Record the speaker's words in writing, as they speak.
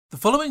The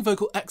following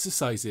vocal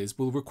exercises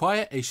will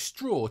require a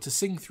straw to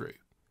sing through.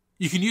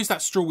 You can use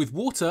that straw with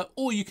water,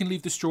 or you can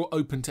leave the straw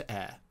open to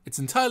air. It's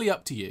entirely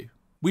up to you.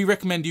 We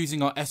recommend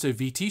using our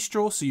SOVT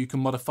straw so you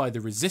can modify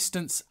the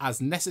resistance as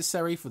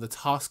necessary for the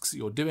tasks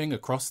you're doing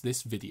across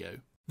this video.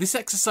 This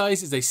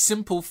exercise is a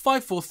simple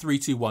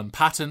 5-4-3-2-1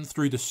 pattern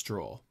through the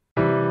straw.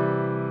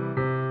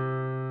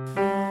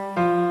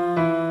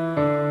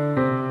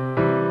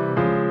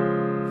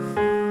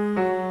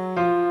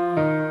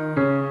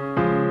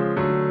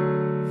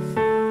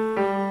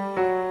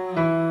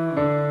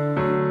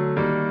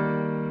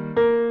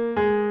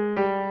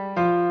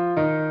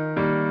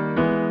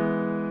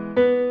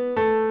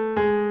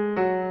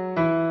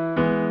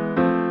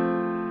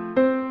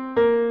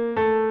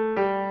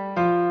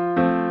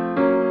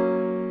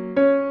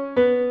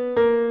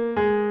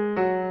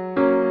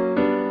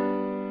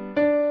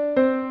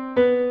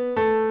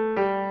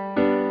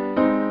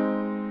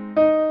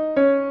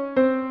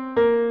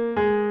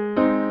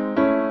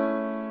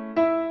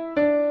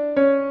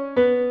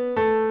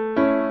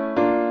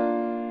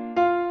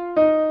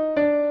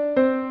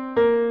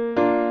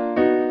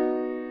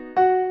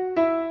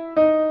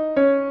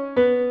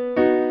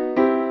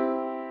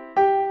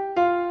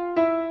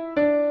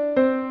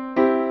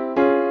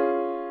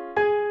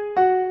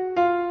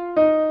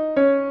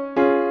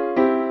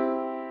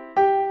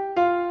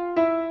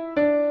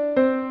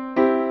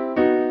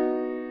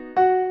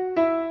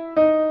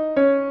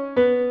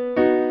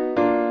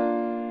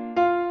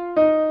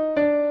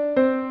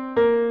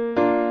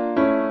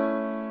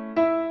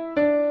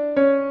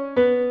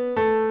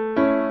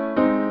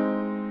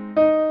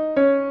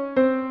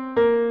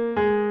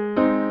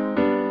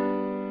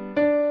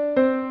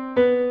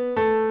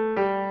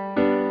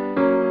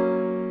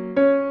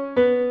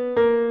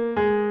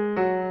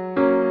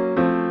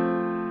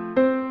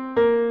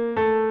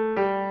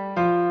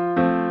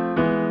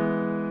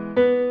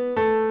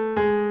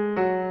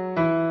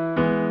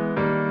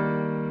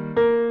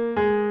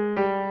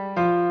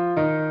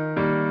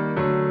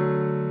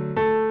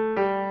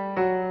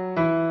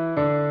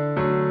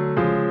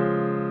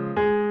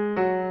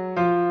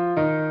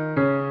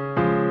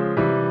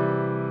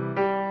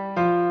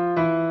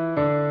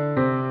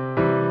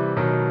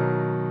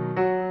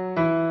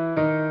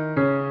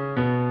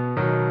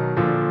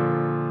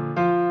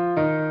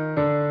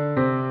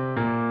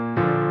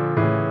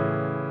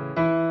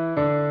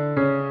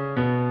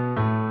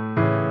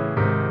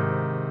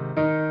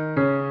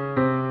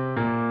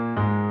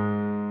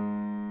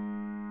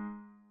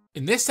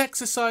 In this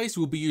exercise,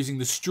 we'll be using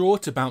the straw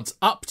to bounce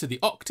up to the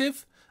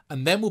octave,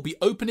 and then we'll be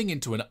opening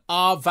into an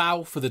R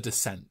vowel for the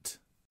descent.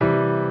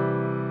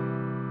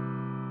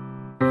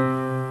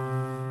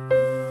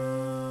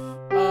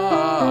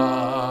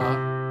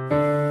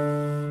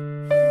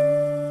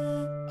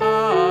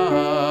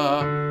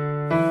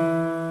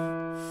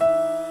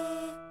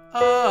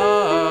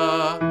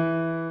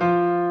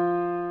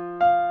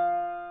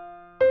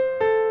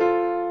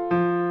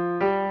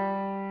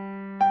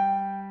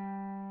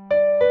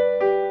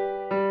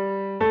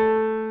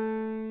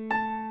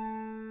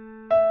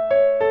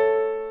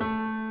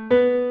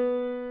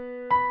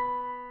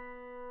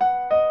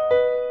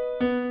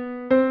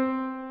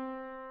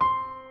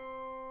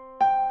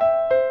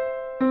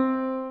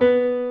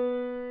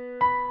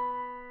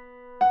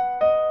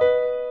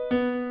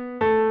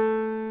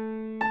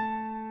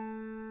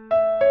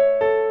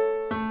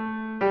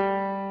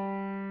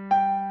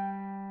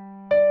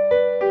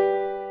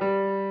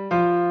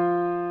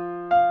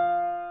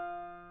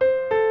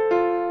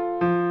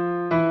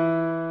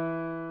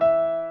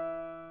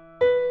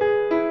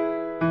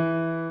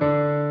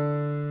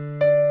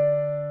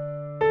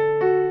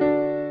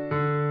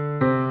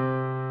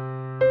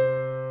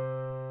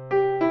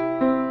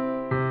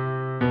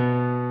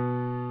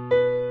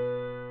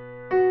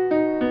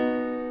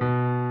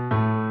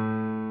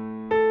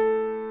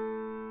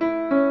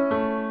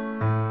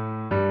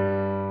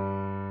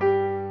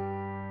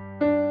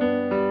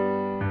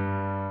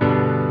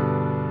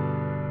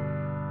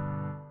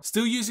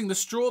 Still using the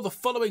straw, the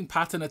following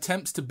pattern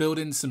attempts to build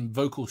in some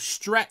vocal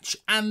stretch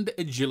and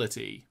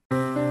agility.